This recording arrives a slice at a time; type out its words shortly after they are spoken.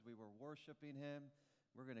worshiping Him.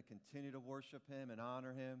 We're going to continue to worship Him and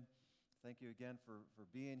honor Him. Thank you again for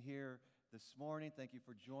being here this morning. Thank you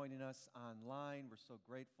for joining us online. We're so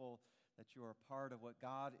grateful that you are a part of what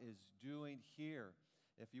God is doing here.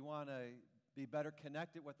 If you want to be better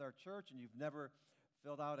connected with our church and you've never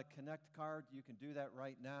filled out a Connect card, you can do that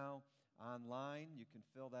right now online. You can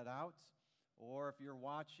fill that out. Or if you're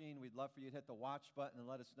watching, we'd love for you to hit the watch button and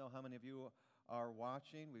let us know how many of you are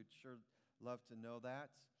watching. We'd sure love to know that.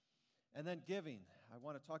 And then giving. I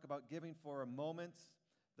want to talk about giving for a moment.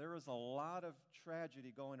 There is a lot of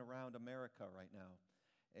tragedy going around America right now.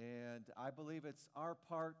 And I believe it's our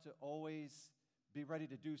part to always be ready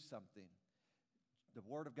to do something. The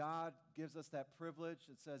Word of God gives us that privilege.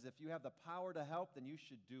 It says if you have the power to help, then you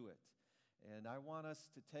should do it. And I want us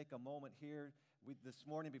to take a moment here. This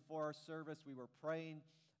morning before our service, we were praying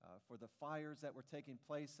for the fires that were taking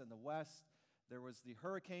place in the west. There was the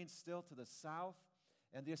hurricane still to the south.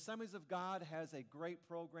 And the Assemblies of God has a great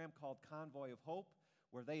program called Convoy of Hope,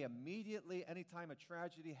 where they immediately, anytime a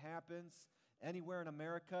tragedy happens anywhere in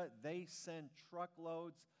America, they send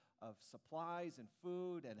truckloads of supplies and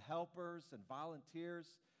food and helpers and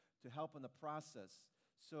volunteers to help in the process.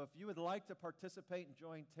 So if you would like to participate and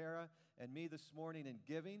join Tara and me this morning in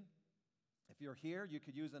giving, if you're here, you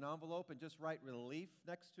could use an envelope and just write relief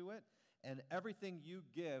next to it, and everything you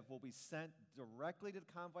give will be sent directly to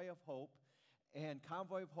the Convoy of Hope, and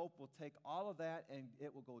Convoy of Hope will take all of that and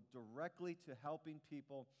it will go directly to helping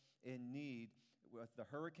people in need with the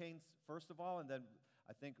hurricanes, first of all, and then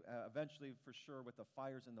I think eventually for sure with the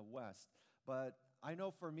fires in the west. But I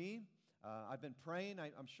know for me, I've been praying.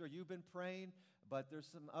 I'm sure you've been praying, but there's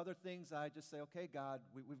some other things I just say, okay, God,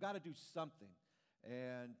 we've got to do something,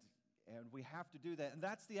 and we have to do that. And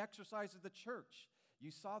that's the exercise of the church.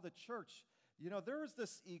 You saw the church. You know, there was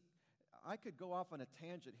this, I could go off on a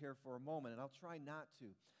tangent here for a moment, and I'll try not to.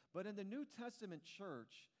 But in the New Testament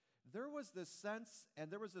church, there was this sense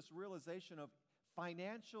and there was this realization of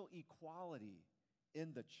financial equality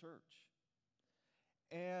in the church.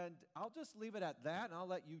 And I'll just leave it at that, and I'll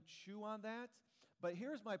let you chew on that. But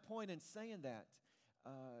here's my point in saying that.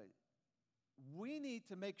 We need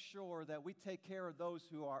to make sure that we take care of those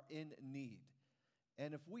who are in need.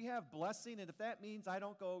 And if we have blessing, and if that means I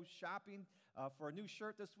don't go shopping for a new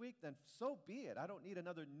shirt this week, then so be it. I don't need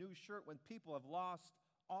another new shirt when people have lost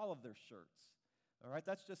all of their shirts. All right,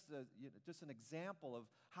 that's just an example of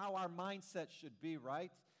how our mindset should be,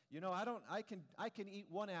 right? You know, I can eat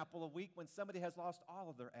one apple a week when somebody has lost all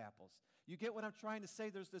of their apples. You get what I'm trying to say?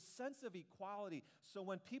 There's this sense of equality. So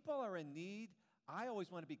when people are in need, I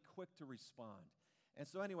always want to be quick to respond. And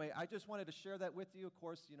so anyway, I just wanted to share that with you. Of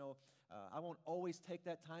course, you know, I won't always take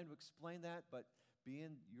that time to explain that, but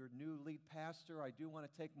being your new lead pastor, I do want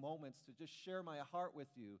to take moments to just share my heart with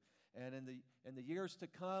you. And in the years to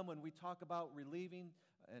come, when we talk about relieving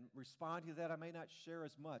and responding to that, I may not share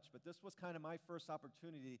as much. But this was kind of my first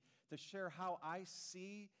opportunity to share how I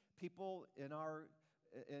see people in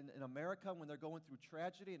America when they're going through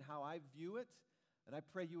tragedy and how I view it. And I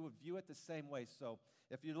pray you will view it the same way. So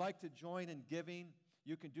if you'd like to join in giving,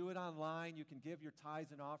 you can do it online. You can give your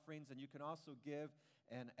tithes and offerings, and you can also give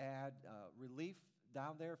and add relief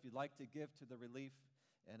down there if you'd like to give to the relief.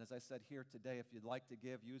 And as I said here today, if you'd like to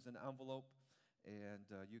give, use an envelope,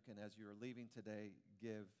 and you can, as you're leaving today,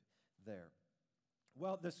 give there.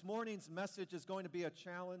 Well, this morning's message is going to be a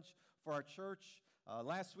challenge for our church.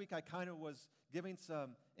 Last week, I kind of was giving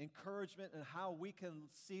some encouragement in how we can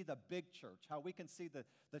see the big church, how we can see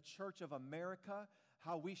the church of America,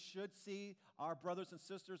 how we should see our brothers and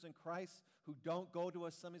sisters in Christ who don't go to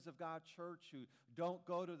Assemblies of God church, who don't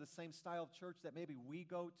go to the same style of church that maybe we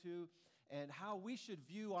go to, and how we should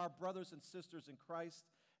view our brothers and sisters in Christ.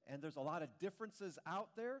 And there's a lot of differences out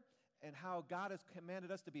there, and how God has commanded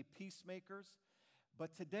us to be peacemakers.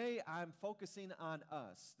 But today I'm focusing on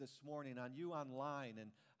us this morning, on you online, and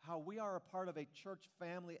how we are a part of a church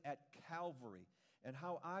family at Calvary, and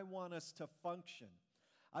how I want us to function.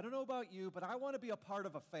 I don't know about you, but I want to be a part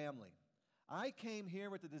of a family. I came here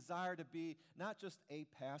with the desire to be not just a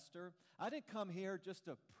pastor. I didn't come here just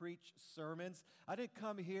to preach sermons. I didn't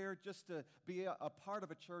come here just to be a part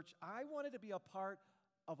of a church. I wanted to be a part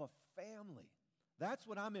of a family. That's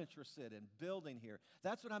what I'm interested in building here.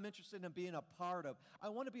 That's what I'm interested in being a part of. I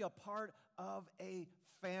want to be a part of a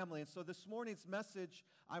family. And so this morning's message,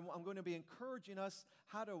 I'm going to be encouraging us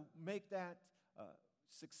how to make that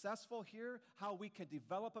successful here, how we can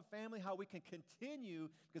develop a family, how we can continue,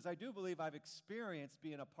 because I do believe I've experienced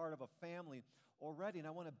being a part of a family already, and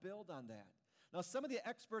I want to build on that. Now, some of the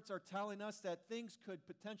experts are telling us that things could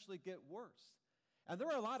potentially get worse. And there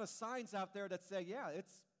are a lot of signs out there that say, yeah,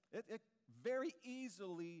 it very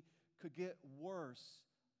easily could get worse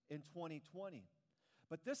in 2020.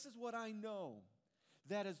 But this is what I know,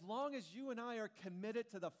 that as long as you and I are committed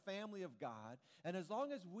to the family of God, and as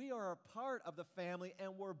long as we are a part of the family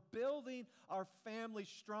and we're building our family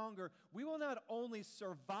stronger, we will not only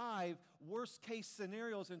survive worst case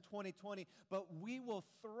scenarios in 2020, but we will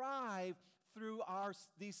thrive through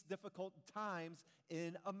these difficult times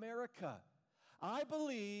in America. I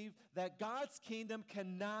believe that God's kingdom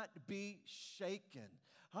cannot be shaken.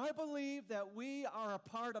 I believe that we are a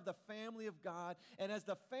part of the family of God, and as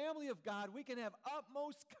the family of God, we can have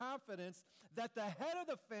utmost confidence that the head of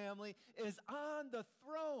the family is on the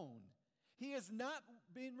throne. He is not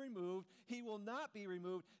being removed. He will not be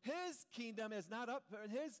removed. His kingdom is not up,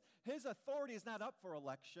 his authority is not up for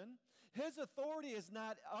election. His authority is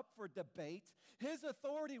not up for debate. His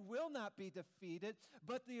authority will not be defeated,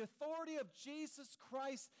 but the authority of Jesus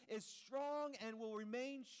Christ is strong and will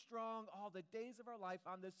remain strong all the days of our life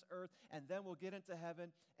on this earth, and then we'll get into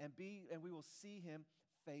heaven and we will see him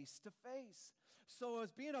face to face. So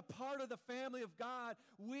as being a part of the family of God,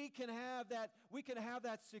 we can have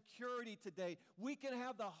that security today. We can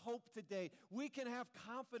have the hope today. We can have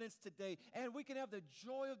confidence today. And we can have the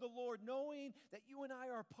joy of the Lord, knowing that you and I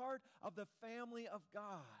are part of the family of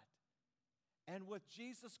God. And with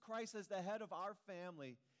Jesus Christ as the head of our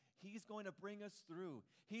family, he's going to bring us through.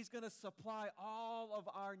 He's going to supply all of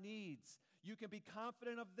our needs. You can be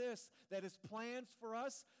confident of this, that his plans for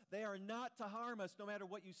us, they are not to harm us, no matter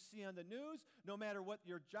what you see on the news, no matter what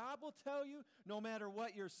your job will tell you, no matter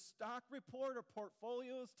what your stock report or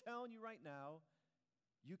portfolio is telling you right now.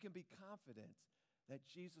 You can be confident that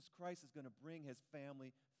Jesus Christ is going to bring his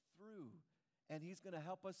family through, and he's going to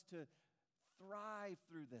help us to thrive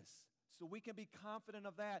through this. So we can be confident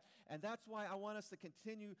of that, and that's why I want us to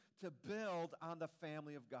continue to build on the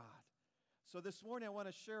family of God. So this morning I want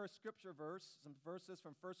to share a scripture verse, some verses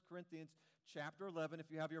from 1 Corinthians chapter 11.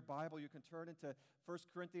 If you have your Bible, you can turn into 1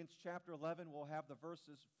 Corinthians chapter 11. We'll have the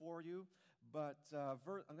verses for you, but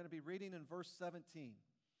I'm going to be reading in verse 17.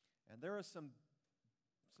 And there are some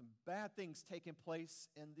bad things taking place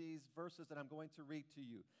in these verses that I'm going to read to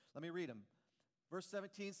you. Let me read them. Verse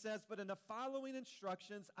 17 says, "But in the following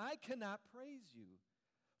instructions I cannot praise you,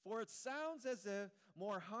 for it sounds as if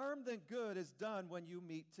more harm than good is done when you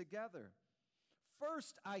meet together.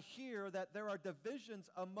 First, I hear that there are divisions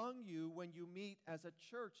among you when you meet as a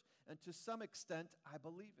church, and to some extent I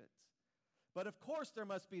believe it. But of course there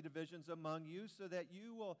must be divisions among you, so that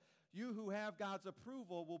you who have God's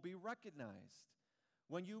approval will be recognized.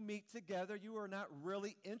 When you meet together, you are not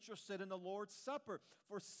really interested in the Lord's Supper.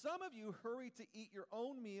 For some of you hurry to eat your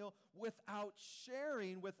own meal without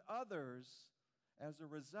sharing with others. As a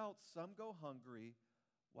result, some go hungry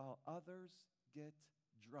while others get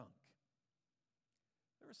drunk."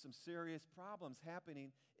 There are some serious problems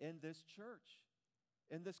happening in this church.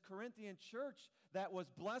 In this Corinthian church that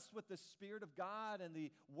was blessed with the Spirit of God and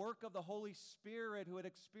the work of the Holy Spirit, who had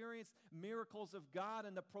experienced miracles of God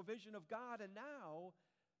and the provision of God, and now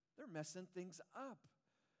they're messing things up.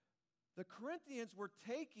 The Corinthians were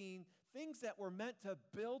taking things that were meant to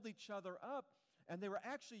build each other up, and they were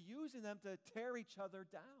actually using them to tear each other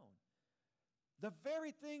down. The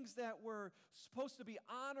very things that were supposed to be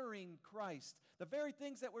honoring Christ, the very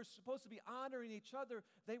things that were supposed to be honoring each other,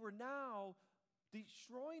 they were now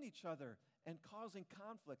destroying each other and causing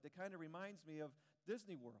conflict. It kind of reminds me of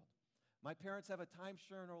Disney World. My parents have a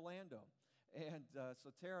timeshare in Orlando. And so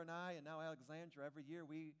Tara and I, and now Alexandra, every year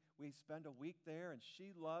we spend a week there, and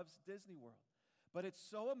she loves Disney World. But it's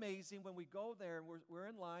so amazing when we go there, and we're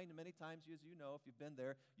in line, and many times, as you know, if you've been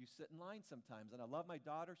there, you sit in line sometimes. And I love my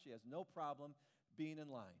daughter. She has no problem being in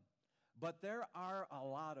line. But there are a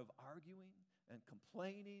lot of arguing and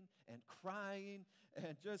complaining and crying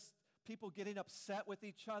and just people getting upset with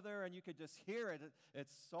each other, and you could just hear it.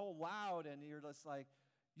 It's so loud, and you're just like,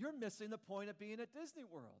 you're missing the point of being at Disney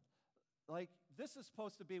World. Like, this is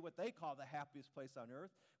supposed to be what they call the happiest place on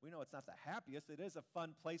earth. We know it's not the happiest. It is a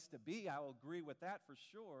fun place to be. I will agree with that for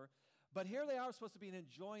sure. But here they are supposed to be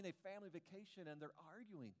enjoying a family vacation, and they're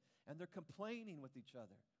arguing, and they're complaining with each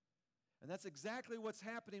other. And that's exactly what's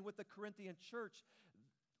happening with the Corinthian church.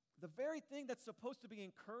 The very thing that's supposed to be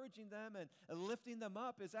encouraging them and lifting them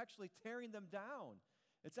up is actually tearing them down.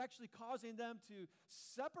 It's actually causing them to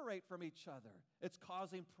separate from each other. It's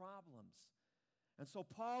causing problems. And so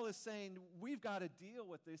Paul is saying, we've got to deal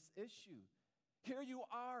with this issue. Here you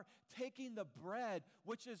are taking the bread,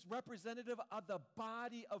 which is representative of the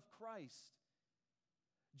body of Christ.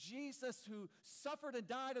 Jesus, who suffered and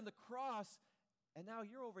died on the cross, and now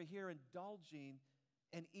you're over here indulging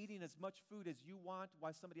and eating as much food as you want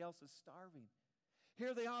while somebody else is starving.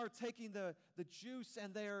 Here they are taking the juice,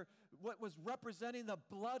 and they're what was representing the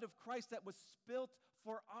blood of Christ that was spilt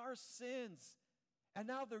for our sins. And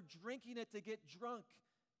now they're drinking it to get drunk,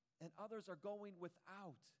 and others are going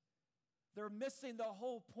without. They're missing the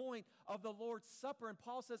whole point of the Lord's Supper. And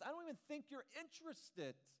Paul says, I don't even think you're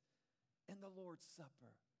interested in the Lord's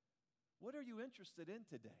Supper. What are you interested in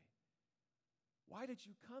today? Why did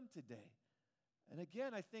you come today? And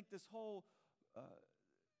again, I think this whole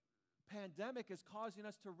pandemic is causing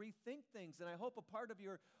us to rethink things. And I hope a part of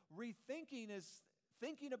your rethinking is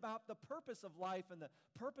thinking about the purpose of life and the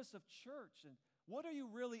purpose of church. And what are you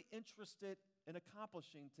really interested in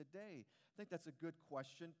accomplishing today? I think that's a good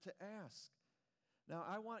question to ask. Now,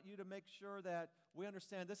 I want you to make sure that we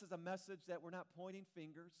understand this is a message that we're not pointing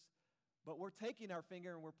fingers, but we're taking our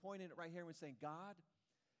finger and we're pointing it right here and we're saying, God,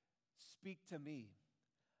 speak to me.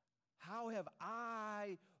 How have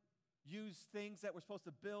I used things that were supposed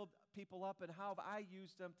to build people up, and how have I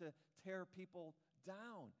used them to tear people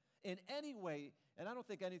down in any way? And I don't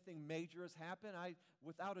think anything major has happened. I,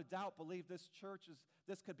 without a doubt, believe this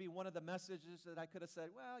could be one of the messages that I could have said,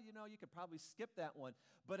 well, you could probably skip that one.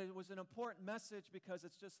 But it was an important message because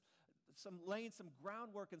it's just laying some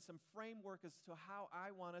groundwork and some framework as to how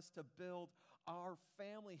I want us to build our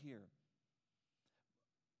family here.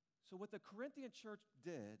 So what the Corinthian church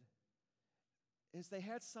did is they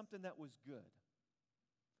had something that was good,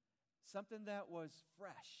 something that was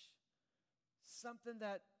fresh, something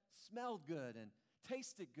that smelled good and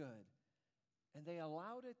tasted good, and they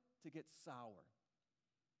allowed it to get sour.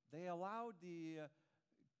 They allowed the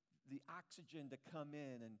oxygen to come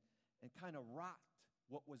in and kind of rot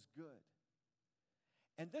what was good.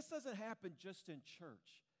 And this doesn't happen just in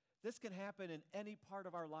church. This can happen in any part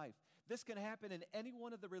of our life. This can happen in any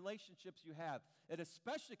one of the relationships you have. It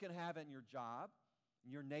especially can happen in your job,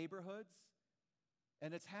 in your neighborhoods,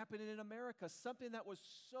 and it's happening in America. Something that was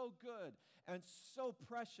so good and so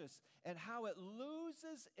precious, and how it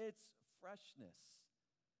loses its freshness.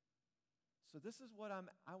 So this is what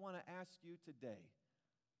I want to ask you today.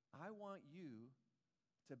 I want you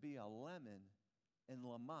to be a lemon in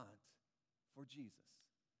Lamont for Jesus.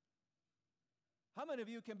 How many of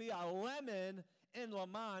you can be a lemon in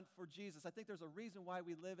Lamont for Jesus? I think there's a reason why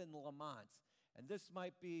we live in Lamont. And this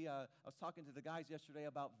might be, I was talking to the guys yesterday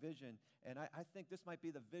about vision, and I think this might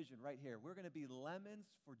be the vision right here. We're going to be lemons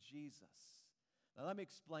for Jesus. Now, let me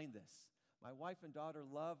explain this. My wife and daughter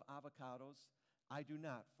love avocados. I do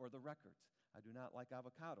not, for the record. I do not like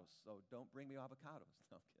avocados, so don't bring me avocados.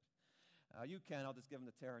 No, I'm kidding. You can. I'll just give them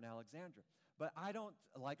to Tara and Alexandra. But I don't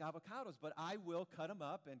like avocados, but I will cut them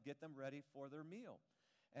up and get them ready for their meal.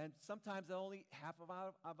 And sometimes they'll only eat half of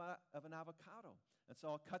an avocado. And so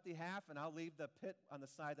I'll cut the half, and I'll leave the pit on the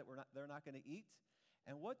side that they're not going to eat.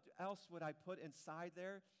 And what else would I put inside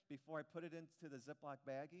there before I put it into the Ziploc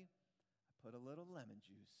baggie? I put a little lemon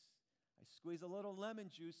juice. I squeeze a little lemon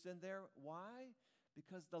juice in there. Why?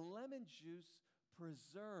 Because the lemon juice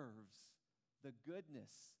preserves the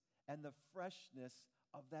goodness and the freshness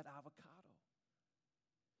of that avocado.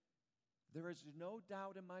 There is no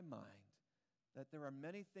doubt in my mind that there are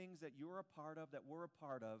many things that you're a part of, that we're a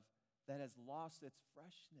part of, that has lost its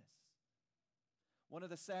freshness. One of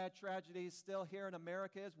the sad tragedies still here in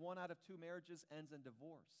America is 1 out of 2 marriages ends in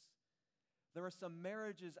divorce. There are some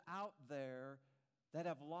marriages out there that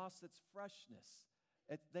have lost its freshness.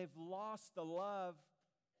 They've lost the love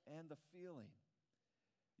and the feeling.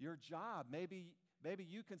 Your job, maybe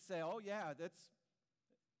you can say, oh yeah,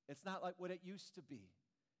 it's not like what it used to be.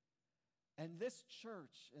 And this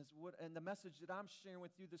church, and the message that I'm sharing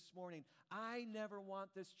with you this morning, I never want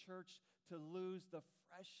this church to lose the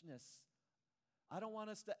freshness. I don't want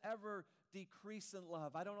us to ever decrease in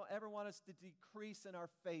love. I don't ever want us to decrease in our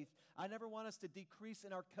faith. I never want us to decrease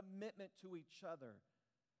in our commitment to each other.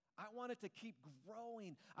 I want it to keep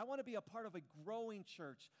growing. I want to be a part of a growing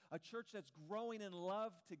church, a church that's growing in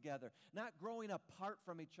love together, not growing apart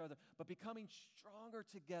from each other, but becoming stronger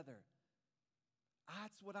together.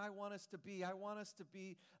 That's what I want us to be. I want us to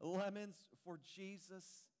be lemons for Jesus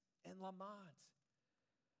in Lamont.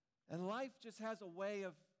 And life just has a way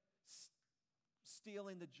of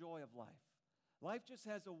stealing the joy of life. Life just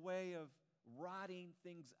has a way of rotting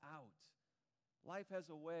things out. Life has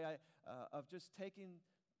a way of just taking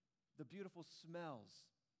the beautiful smells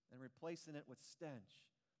and replacing it with stench.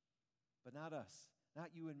 But not us, not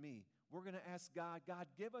you and me. We're going to ask God,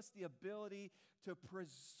 give us the ability to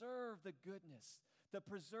preserve the goodness, to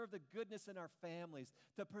preserve the goodness in our families,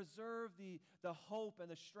 to preserve the hope and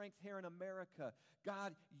the strength here in America.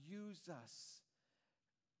 God, use us.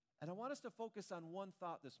 And I want us to focus on one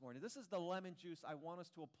thought this morning. This is the lemon juice I want us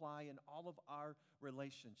to apply in all of our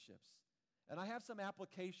relationships. And I have some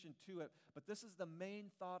application to it, but this is the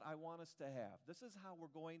main thought I want us to have. This is how we're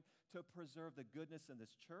going to preserve the goodness in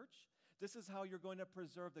this church. This is how you're going to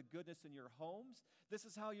preserve the goodness in your homes. This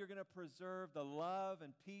is how you're going to preserve the love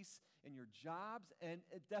and peace in your jobs and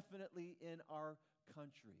definitely in our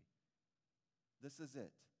country. This is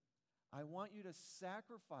it. I want you to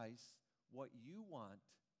sacrifice what you want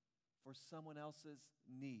for someone else's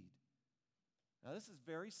need. Now, this is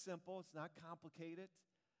very simple. It's not complicated,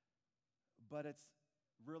 but it's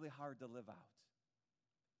really hard to live out.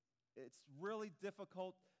 It's really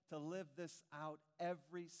difficult to live this out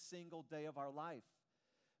every single day of our life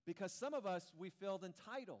because some of us, we feel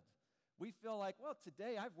entitled. We feel like, well,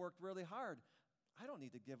 today I've worked really hard. I don't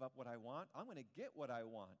need to give up what I want. I'm going to get what I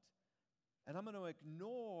want. And I'm going to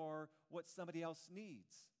ignore what somebody else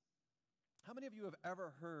needs. How many of you have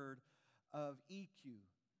ever heard of EQ?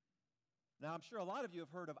 Now, I'm sure a lot of you have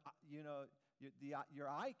heard of, your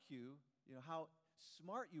IQ, how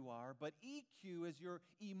smart you are, but EQ is your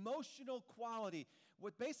emotional quality.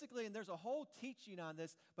 What basically, and there's a whole teaching on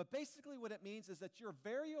this, but basically what it means is that you're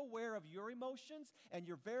very aware of your emotions and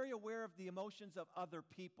you're very aware of the emotions of other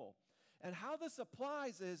people. And how this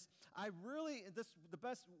applies is, the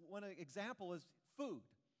best one example is food.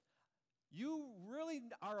 You really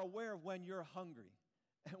are aware of when you're hungry.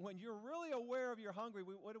 And when you're really aware of you're hungry,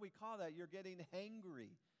 what do we call that? You're getting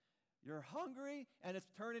hangry. You're hungry, and it's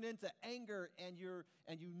turning into anger, and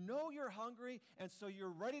you know you're hungry, and so you're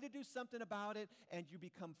ready to do something about it, and you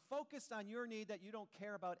become focused on your need that you don't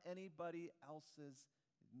care about anybody else's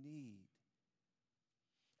need.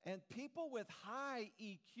 And people with high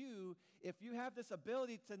EQ, if you have this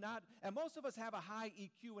ability to not, and most of us have a high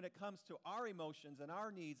EQ when it comes to our emotions and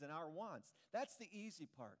our needs and our wants. That's the easy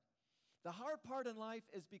part. The hard part in life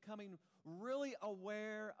is becoming really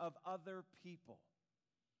aware of other people.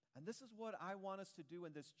 And this is what I want us to do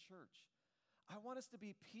in this church. I want us to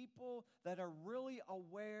be people that are really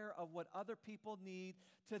aware of what other people need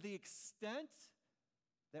to the extent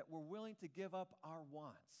that we're willing to give up our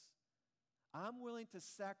wants. I'm willing to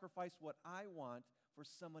sacrifice what I want for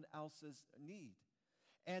someone else's need.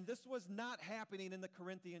 And this was not happening in the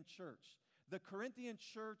Corinthian church. The Corinthian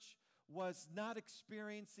church was not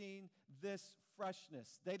experiencing this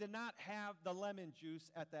freshness. They did not have the lemon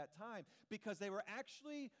juice at that time because they were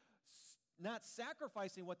actually not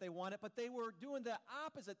sacrificing what they wanted, but they were doing the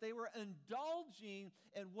opposite. They were indulging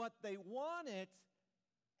in what they wanted,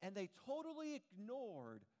 and they totally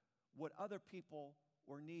ignored what other people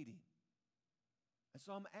were needing. And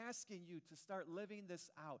so I'm asking you to start living this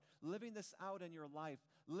out in your life,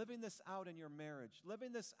 living this out in your marriage,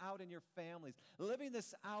 living this out in your families, living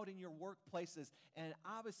this out in your workplaces, and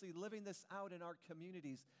obviously living this out in our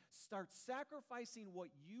communities. Start sacrificing what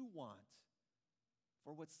you want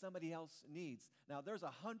for what somebody else needs. Now, there's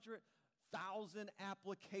 100,000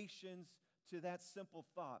 applications to that simple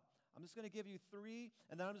thought. I'm just going to give you 3,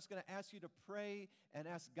 and then I'm just going to ask you to pray and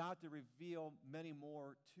ask God to reveal many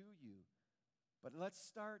more to you. But let's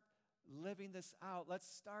start living this out.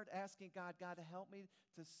 Let's start asking God to help me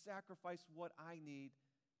to sacrifice what I need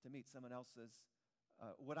to meet someone else's,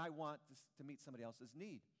 what I want to meet somebody else's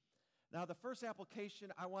need. Now, the first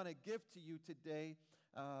application I want to give to you today,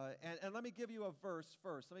 and let me give you a verse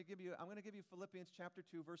first. I'm going to give you Philippians chapter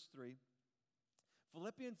 2, verse 3.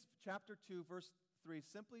 Philippians chapter 2, verse 3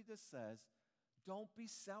 simply just says, don't be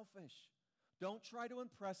selfish. Don't try to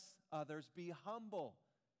impress others. Be humble,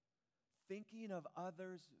 thinking of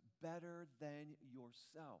others better than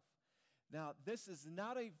yourself. Now, this is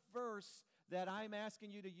not a verse that I'm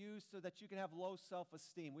asking you to use so that you can have low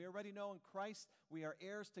self-esteem. We already know in Christ we are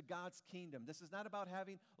heirs to God's kingdom. This is not about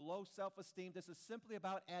having low self-esteem. This is simply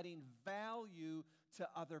about adding value to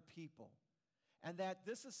other people. And that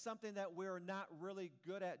this is something that we're not really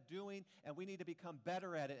good at doing, and we need to become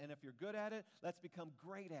better at it. And if you're good at it, let's become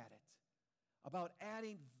great at it. About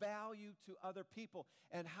adding value to other people.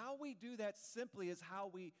 And how we do that simply is how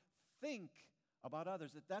we think about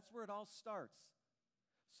others. That's where it all starts.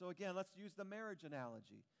 So again, let's use the marriage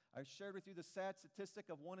analogy. I shared with you the sad statistic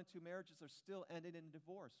of 1 in 2 marriages are still ending in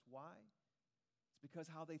divorce. Why? It's because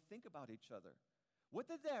how they think about each other. What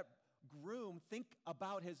did that groom think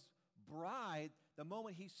about his bride the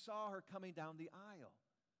moment he saw her coming down the aisle?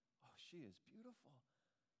 Oh, she is beautiful.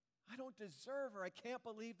 I don't deserve her. I can't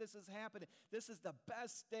believe this is happening. This is the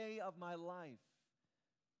best day of my life.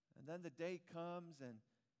 And then the day comes and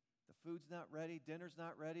the food's not ready, dinner's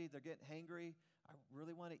not ready, they're getting hangry. I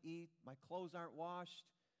really want to eat. My clothes aren't washed.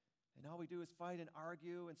 And all we do is fight and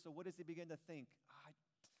argue. And so what does he begin to think?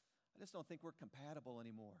 I just don't think we're compatible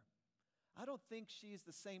anymore. I don't think she's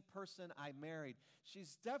the same person I married.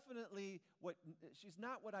 She's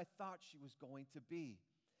not what I thought she was going to be.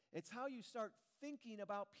 It's how you start thinking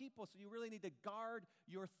about people, so you really need to guard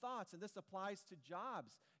your thoughts. And this applies to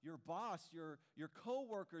jobs, your boss, your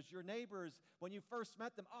coworkers, your neighbors. When you first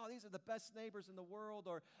met them, oh, these are the best neighbors in the world,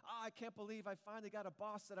 or oh, I can't believe I finally got a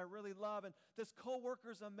boss that I really love, and this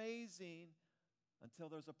coworker's amazing, until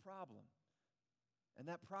there's a problem. And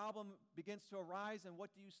that problem begins to arise, and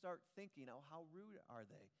what do you start thinking? Oh, how rude are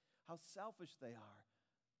they? How selfish they are.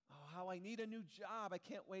 Oh, how I need a new job. I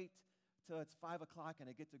can't wait till it's 5 o'clock and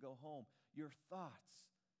I get to go home. Your thoughts.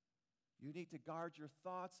 You need to guard your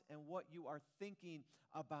thoughts and what you are thinking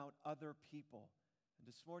about other people. And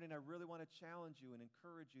this morning, I really want to challenge you and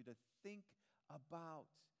encourage you to think about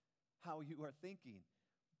how you are thinking.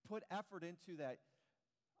 Put effort into that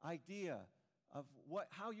idea of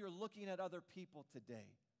how you're looking at other people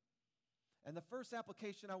today. And the first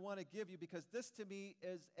application I want to give you, because this to me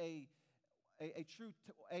is I'm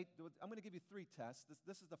going to give you 3 tests.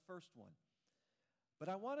 This is the first one. But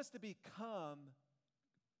I want us to become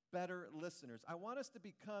better listeners. I want us to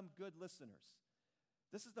become good listeners.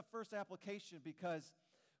 This is the first application, because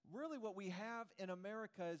really what we have in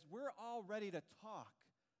America is we're all ready to talk.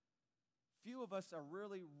 Few of us are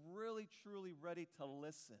really, really, truly ready to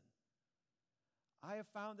listen. I have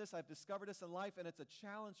found this, I've discovered this in life, and it's a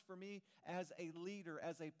challenge for me as a leader,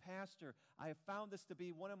 as a pastor. I have found this to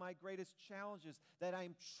be one of my greatest challenges, that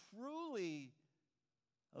I'm truly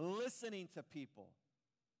listening to people.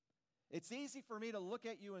 It's easy for me to look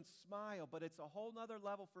at you and smile, but it's a whole nother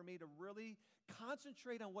level for me to really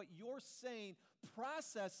concentrate on what you're saying,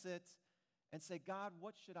 process it, and say, God,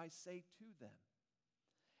 what should I say to them?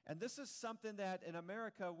 And this is something that in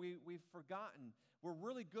America we've forgotten. We're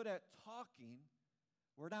really good at talking.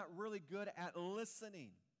 We're not really good at listening.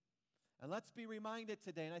 And let's be reminded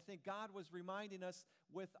today, and I think God was reminding us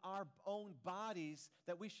with our own bodies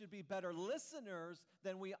that we should be better listeners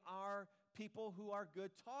than we are people who are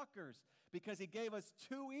good talkers, because He gave us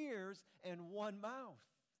 2 ears and 1 mouth.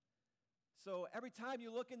 So every time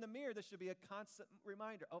you look in the mirror, this should be a constant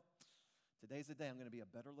reminder. Oh, today's the day I'm going to be a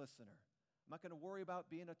better listener. I'm not going to worry about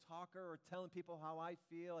being a talker or telling people how I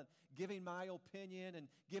feel and giving my opinion and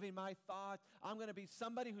giving my thoughts. I'm going to be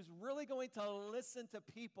somebody who's really going to listen to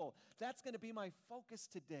people. That's going to be my focus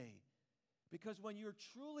today. Because when you're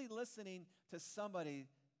truly listening to somebody,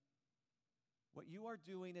 what you are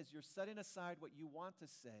doing is you're setting aside what you want to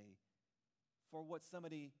say for what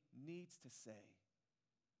somebody needs to say.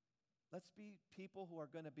 Let's be people who are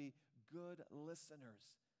going to be good listeners.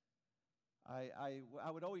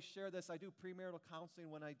 I would always share this. I do premarital counseling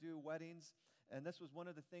when I do weddings, and this was one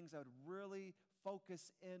of the things I would really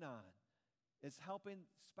focus in on, is helping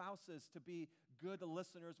spouses to be good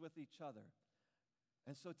listeners with each other.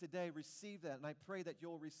 And so today, receive that, and I pray that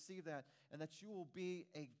you'll receive that and that you will be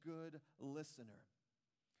a good listener.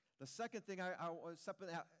 The second thing,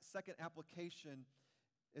 second application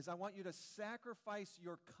is I want you to sacrifice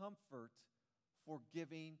your comfort for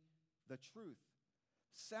giving the truth.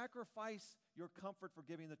 Sacrifice your comfort for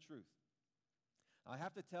giving the truth. I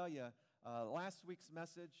have to tell you, last week's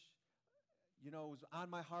message, it was on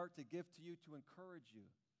my heart to give to you, to encourage you.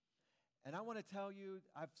 And I want to tell you,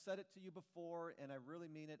 I've said it to you before, and I really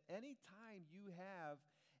mean it. Anytime you have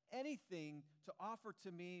anything to offer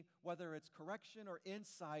to me, whether it's correction or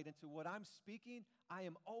insight into what I'm speaking, I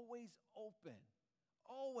am always open.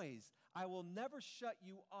 Always. I will never shut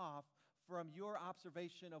you off from your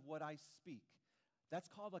observation of what I speak. That's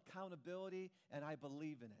called accountability, and I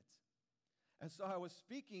believe in it. And so I was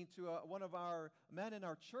speaking to one of our men in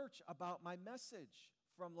our church about my message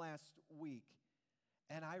from last week.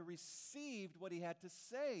 And I received what he had to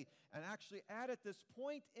say, and actually added this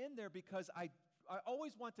point in there because I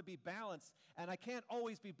always want to be balanced, and I can't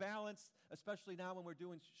always be balanced, especially now when we're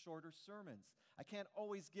doing shorter sermons. I can't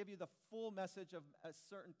always give you the full message of a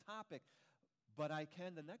certain topic, but I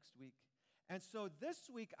can the next week. And so this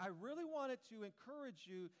week, I really wanted to encourage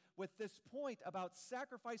you with this point about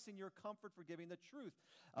sacrificing your comfort for giving the truth.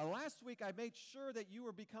 Last week, I made sure that you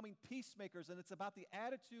were becoming peacemakers, and it's about the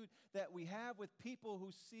attitude that we have with people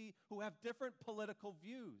who have different political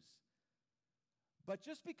views. But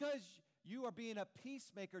just because you are being a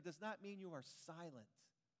peacemaker does not mean you are silent.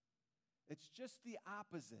 It's just the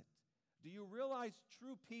opposite. Do you realize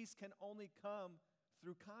true peace can only come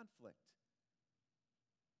through conflict?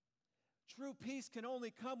 True peace can only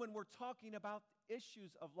come when we're talking about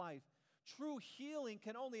issues of life. True healing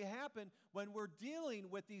can only happen when we're dealing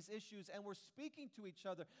with these issues and we're speaking to each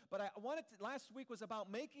other. But last week was about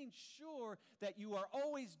making sure that you are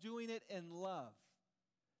always doing it in love.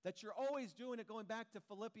 That you're always doing it, going back to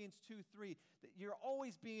Philippians 2:3, that you're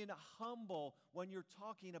always being humble when you're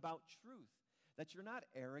talking about truth. That you're not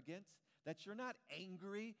arrogant, that you're not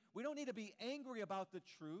angry. We don't need to be angry about the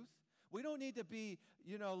truth. We don't need to be,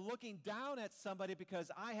 looking down at somebody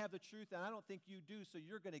because I have the truth and I don't think you do, so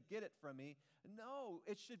you're going to get it from me. No,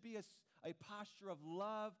 it should be a posture of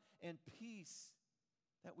love and peace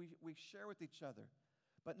that we share with each other.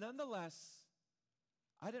 But nonetheless,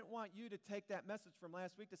 I didn't want you to take that message from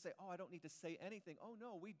last week to say, oh, I don't need to say anything. Oh,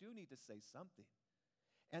 no, we do need to say something.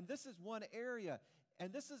 And this is one area.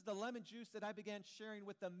 And this is the lemon juice that I began sharing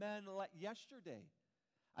with the men yesterday.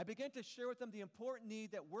 I began to share with them the important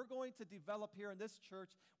need that we're going to develop here in this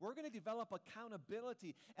church. We're going to develop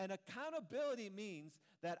accountability. And accountability means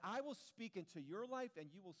that I will speak into your life and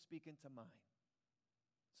you will speak into mine.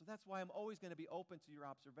 So that's why I'm always going to be open to your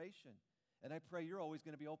observation. And I pray you're always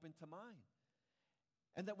going to be open to mine.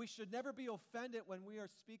 And that we should never be offended when we are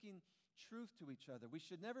speaking truth to each other. We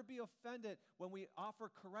should never be offended when we offer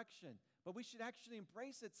correction. But we should actually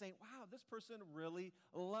embrace it, saying, wow, this person really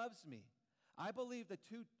loves me. I believe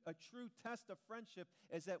a true test of friendship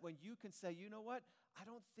is that when you can say, you know what, I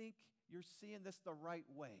don't think you're seeing this the right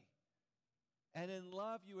way. And in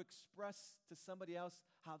love, you express to somebody else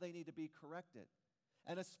how they need to be corrected.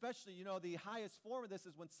 And especially, the highest form of this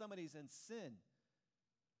is when somebody's in sin.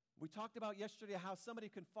 We talked about yesterday how somebody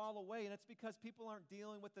can fall away, and it's because people aren't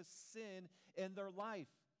dealing with the sin in their life.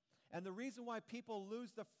 And the reason why people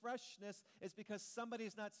lose the freshness is because somebody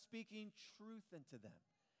is not speaking truth into them.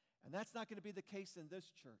 And that's not going to be the case in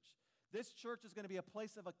this church. This church is going to be a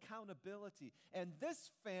place of accountability. And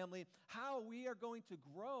this family, how we are going to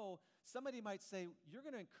grow, somebody might say, you're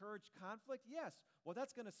going to encourage conflict? Yes. Well,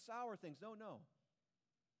 that's going to sour things. No.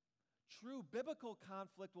 True biblical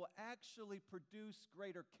conflict will actually produce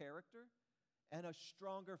greater character and a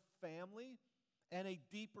stronger family and a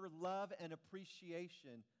deeper love and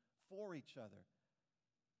appreciation for each other.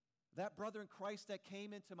 That brother in Christ that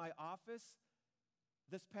came into my office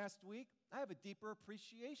this past week, I have a deeper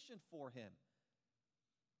appreciation for him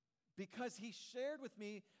because he shared with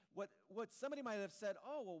me what somebody might have said,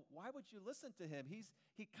 oh, well, why would you listen to him?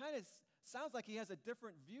 He kind of sounds like he has a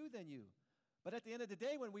different view than you. But at the end of the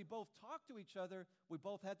day, when we both talked to each other, we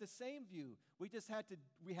both had the same view. We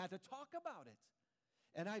had to talk about it.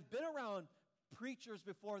 And I've been around preachers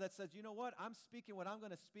before that says, you know what, I'm speaking what I'm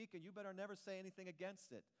going to speak, and you better never say anything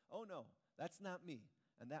against it. Oh, no, that's not me,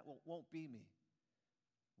 and that won't be me.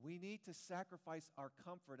 We need to sacrifice our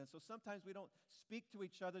comfort. And so sometimes we don't speak to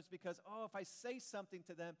each other because, if I say something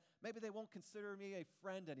to them, maybe they won't consider me a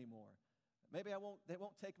friend anymore. Maybe they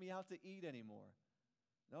won't take me out to eat anymore.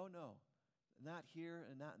 No. Not here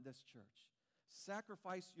and not in this church.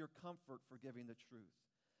 Sacrifice your comfort for giving the truth.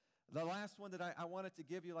 The last one that I wanted to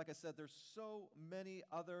give you, like I said, there's so many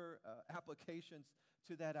other applications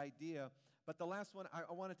to that idea. But the last one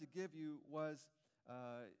I wanted to give you was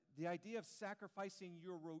the idea of sacrificing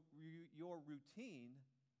your routine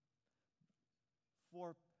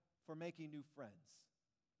for making new friends.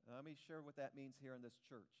 Let me share what that means here in this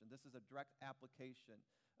church. And this is a direct application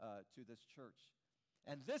to this church.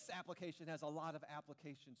 And this application has a lot of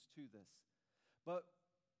applications to this. But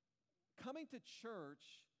coming to church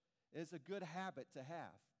is a good habit to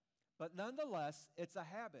have. But nonetheless, it's a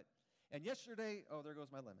habit. And yesterday, there goes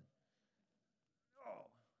my lemon.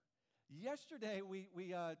 Yesterday, we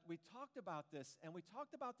talked about this, and we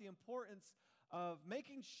talked about the importance of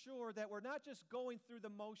making sure that we're not just going through the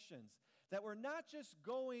motions, that we're not just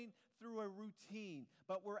going through a routine,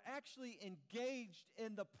 but we're actually engaged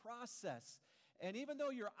in the process. And even though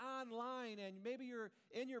you're online and maybe you're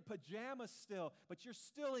in your pajamas still, but you're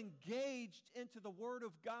still engaged into the Word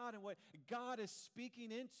of God and what God is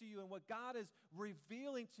speaking into you and what God is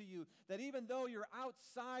revealing to you, that even though you're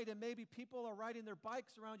outside and maybe people are riding their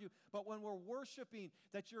bikes around you, but when we're worshiping,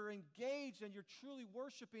 that you're engaged and you're truly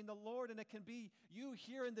worshiping the Lord, and it can be you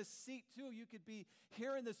here in this seat too. You could be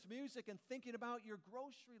hearing this music and thinking about your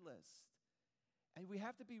grocery list. And we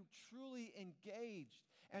have to be truly engaged.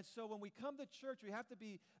 And so when we come to church, we have to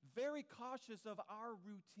be very cautious of our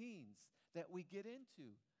routines that we get into.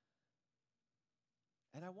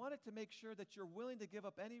 And I wanted to make sure that you're willing to give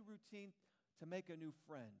up any routine to make a new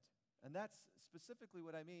friend. And that's specifically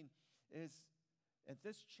what I mean is at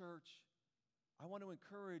this church, I want to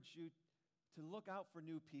encourage you to look out for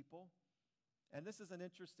new people. And this is an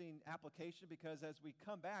interesting application because as we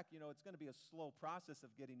come back, it's going to be a slow process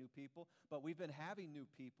of getting new people, but we've been having new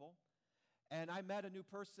people. And I met a new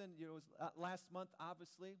person, it was last month,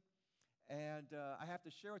 obviously, and I have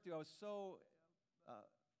to share with you, I was so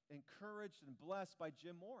encouraged and blessed by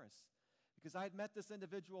Jim Morris Because I had met this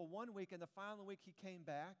individual one week, and the following week he came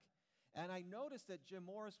back, and I noticed that Jim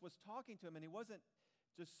Morris was talking to him, and he wasn't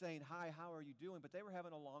just saying, "Hi, how are you doing?" But they were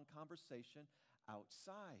having a long conversation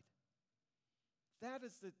outside.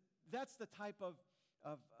 That's the type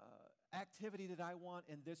of activity that I want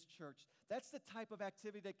in this church. That's the type of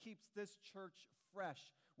activity that keeps this church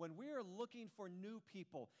fresh. When we are looking for new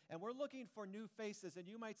people and we're looking for new faces, and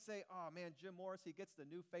you might say, "Oh man, Jim Morris, he gets the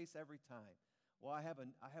new face every time." Well, I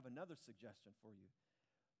have another suggestion for you.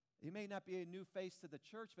 It may not be a new face to the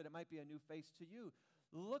church, but it might be a new face to you.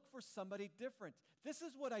 Look for somebody different. This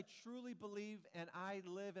is what I truly believe and I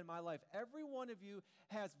live in my life. Every one of you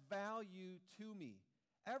has value to me.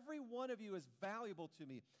 Every one of you is valuable to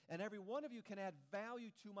me. And every one of you can add value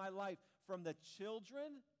to my life, from the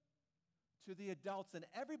children to the adults and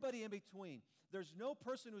everybody in between. There's no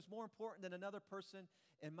person who's more important than another person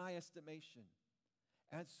in my estimation.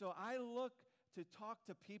 And so I look to talk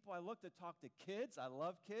to people. I look to talk to kids. I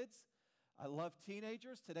love kids. I love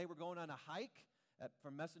teenagers. Today we're going on a hike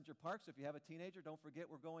from Messenger Park. So if you have a teenager, don't forget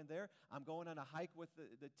we're going there. I'm going on a hike with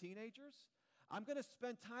the teenagers. I'm going to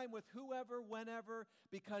spend time with whoever, whenever,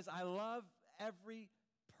 because I love every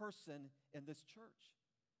person in this church.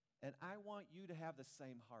 And I want you to have the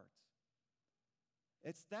same heart.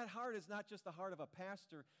 That heart is not just the heart of a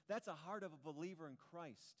pastor. That's a heart of a believer in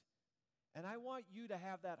Christ. And I want you to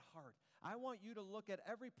have that heart. I want you to look at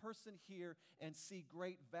every person here and see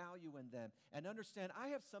great value in them and understand I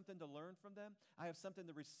have something to learn from them. I have something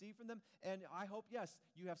to receive from them. And I hope, yes,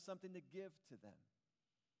 you have something to give to them.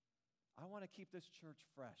 I want to keep this church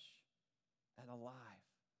fresh and alive.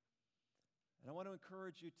 And I want to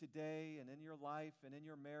encourage you today and in your life and in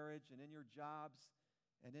your marriage and in your jobs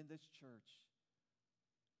and in this church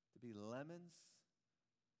to be lemons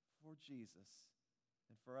for Jesus,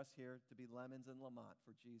 and for us here to be lemons in Lamont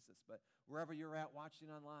for Jesus, but wherever you're at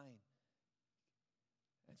watching online.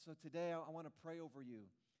 And so today I want to pray over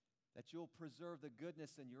you that you'll preserve the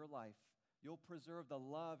goodness in your life. You'll preserve the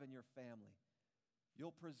love in your family.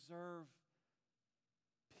 You'll preserve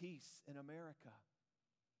peace in America.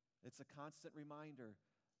 It's a constant reminder.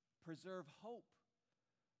 Preserve hope.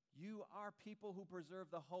 You are people who preserve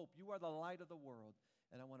the hope. You are the light of the world.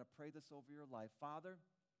 And I want to pray this over your life. Father,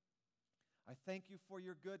 I thank you for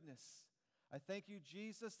your goodness. I thank you,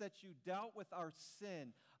 Jesus, that you dealt with our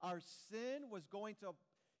sin. Our sin was going to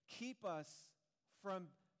keep us from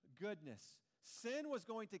goodness. Sin was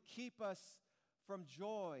going to keep us from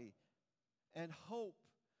joy and hope.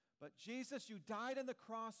 But Jesus, you died on the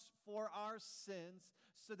cross for our sins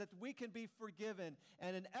so that we can be forgiven.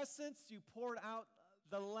 And in essence, you poured out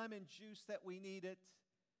the lemon juice that we needed.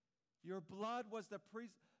 Your blood was the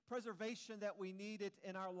preservation that we needed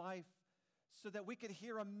in our life so that we could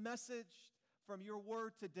hear a message from your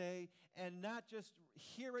word today, and not just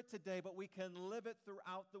hear it today, but we can live it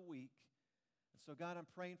throughout the week. And so, God, I'm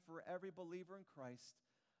praying for every believer in Christ,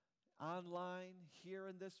 online, here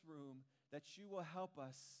in this room, that you will help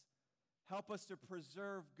us. Help us to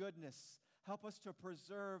preserve goodness. Help us to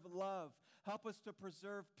preserve love. Help us to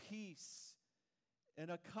preserve peace. In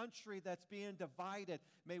a country that's being divided,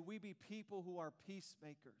 may we be people who are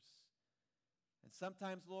peacemakers. And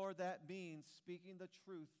sometimes, Lord, that means speaking the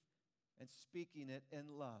truth and speaking it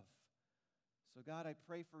in love. So, God, I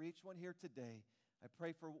pray for each one here today. I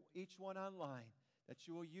pray for each one online that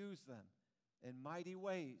you will use them in mighty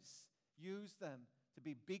ways. Use them to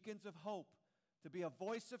be beacons of hope, to be a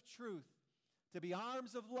voice of truth, to be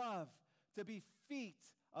arms of love, to be feet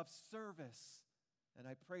of service. And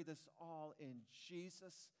I pray this all in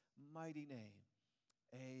Jesus' mighty name.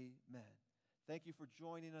 Amen. Thank you for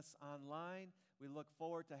joining us online. We look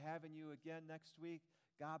forward to having you again next week.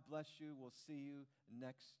 God bless you. We'll see you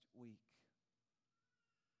next week.